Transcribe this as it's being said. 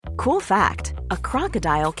Cool fact, a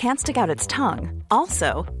crocodile can't stick out its tongue.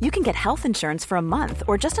 Also, you can get health insurance for a month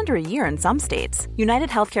or just under a year in some states. United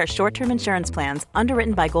Healthcare short-term insurance plans,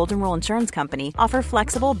 underwritten by Golden Rule Insurance Company, offer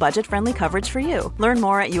flexible, budget-friendly coverage for you. Learn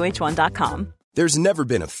more at UH1.com. There's never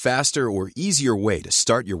been a faster or easier way to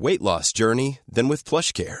start your weight loss journey than with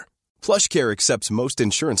PlushCare. PlushCare accepts most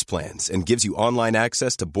insurance plans and gives you online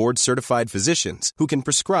access to board-certified physicians who can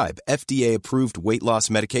prescribe FDA-approved weight loss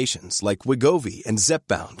medications like Wegovy and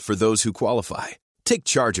Zepbound for those who qualify. Take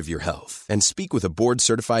charge of your health and speak with a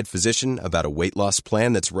board-certified physician about a weight loss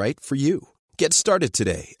plan that's right for you. Get started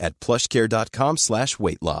today at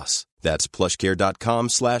plushcare.com/weight loss. That's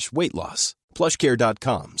plushcare.com/weight loss.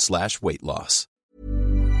 plushcare.com/weight loss.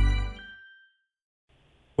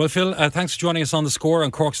 Well, Phil, thanks for joining us on The Score on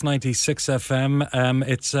Cork's 96 FM.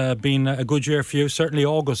 It's been a good year for you. Certainly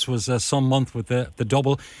August was some month with the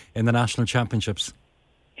double in the National Championships.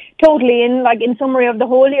 Totally, and in summary of the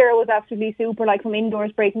whole year, it was absolutely super, from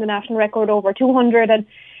indoors breaking the national record over 200, and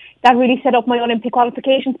that really set up my Olympic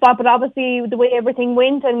qualification spot. But obviously the way everything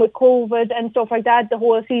went and with COVID and stuff like that, the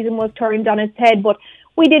whole season was turned on its head. But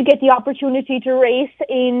we did get the opportunity to race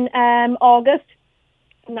in August.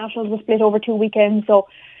 The Nationals were split over 2 weekends, so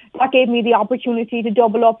that gave me the opportunity to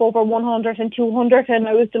double up over 100 and 200, and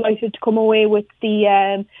I was delighted to come away with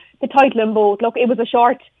the title in both. Look, it was a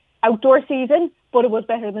short outdoor season, but it was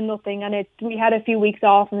better than nothing, and we had a few weeks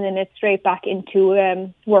off and then it's straight back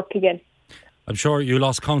into work again. I'm sure you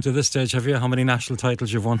lost count at this stage, have you? How many national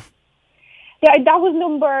titles you've won? Yeah, that was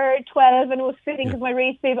number 12, and it was fitting because my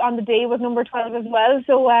race babe on the day was number 12 as well.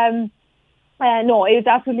 So, no, it was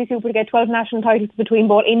absolutely super to get 12 national titles between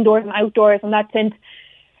both indoors and outdoors, and that since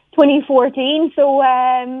 2014. So,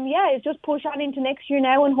 it's just push on into next year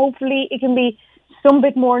now, and hopefully it can be some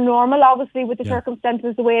bit more normal, obviously, with the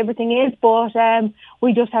circumstances, the way everything is. But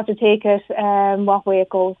we just have to take it what way it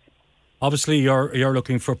goes. Obviously, you're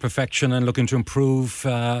looking for perfection and looking to improve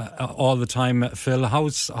all the time, Phil. How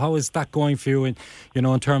is that going for you,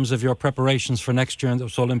 in terms of your preparations for next year in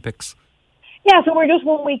those Olympics? Yeah, so we're just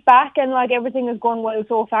 1 week back, and everything is going well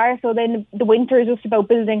so far. So then the winter is just about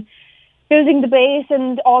building the base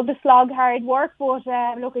and all the slog hard work. But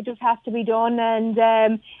look, it just has to be done,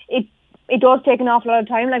 and it does take an awful lot of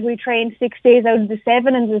time. We train 6 days out of the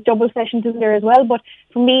 7, and there's double sessions in there as well. But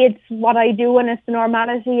for me, it's what I do, and it's the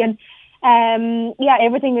normality. And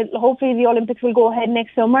everything. Hopefully the Olympics will go ahead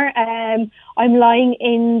next summer. I'm lying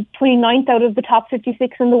in 29th out of the top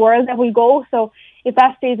 56 in the world that will go. So if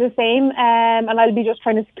that stays the same, and I'll be just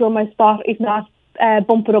trying to secure my spot, if not,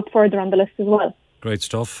 bump it up further on the list as well. Great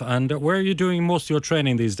stuff. And where are you doing most of your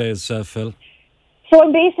training these days, Phil? So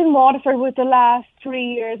I'm based in Waterford with the last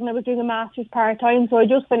 3 years, and I was doing a master's part-time, so I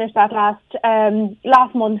just finished that last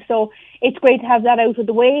month. So it's great to have that out of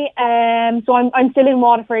the way. So I'm still in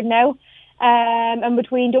Waterford now. And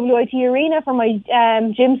between WIT Arena for my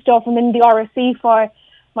gym stuff and then the RSC for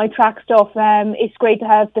my track stuff, it's great to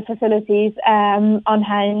have the facilities on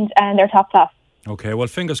hand, and they're top class. Okay, well,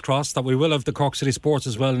 fingers crossed that we will have the Cork City Sports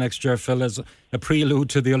as well next year, Phil, as a prelude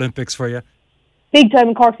to the Olympics for you. Big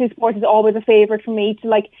time. Cork City Sports is always a favourite for me.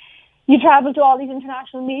 You travel to all these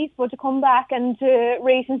international meets, but to come back and to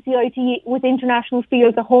race in CIT with international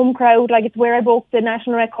fields, a home crowd, it's where I broke the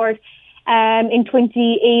national record in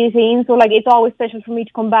 2018. So it's always special for me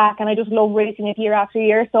to come back, and I just love racing it year after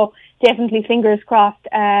year. So definitely fingers crossed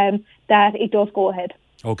that it does go ahead.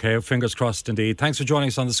 Okay, fingers crossed indeed. Thanks for joining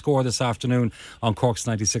us on The Score this afternoon on Cork's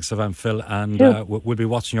 96 FM, Phil, and we'll be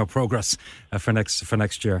watching your progress for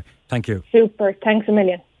next year. Thank you. Super. Thanks a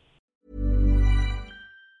million.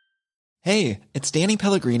 Hey, it's Danny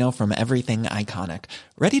Pellegrino from Everything Iconic.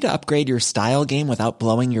 Ready to upgrade your style game without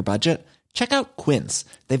blowing your budget? Check out Quince.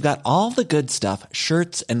 They've got all the good stuff,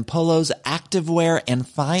 shirts and polos, activewear, and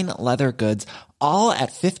fine leather goods, all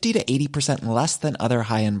at 50 to 80% less than other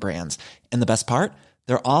high-end brands. And the best part?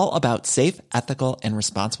 They're all about safe, ethical, and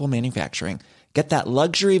responsible manufacturing. Get that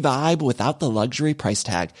luxury vibe without the luxury price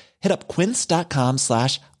tag. Hit up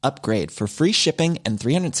quince.com/upgrade for free shipping and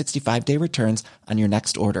 365-day returns on your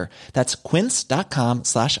next order. That's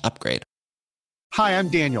quince.com/upgrade. Hi, I'm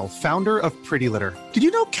Daniel, founder of Pretty Litter. Did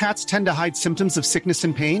you know cats tend to hide symptoms of sickness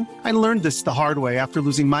and pain? I learned this the hard way after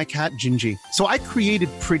losing my cat, Gingy. So I created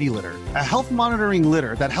Pretty Litter, a health monitoring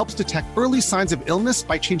litter that helps detect early signs of illness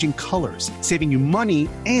by changing colors, saving you money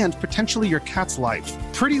and potentially your cat's life.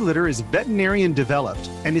 Pretty Litter is veterinarian developed,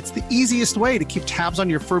 and it's the easiest way to keep tabs on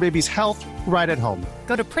your fur baby's health right at home.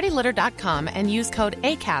 Go to prettylitter.com and use code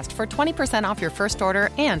ACAST for 20% off your first order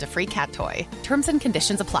and a free cat toy. Terms and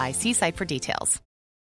conditions apply. See site for details.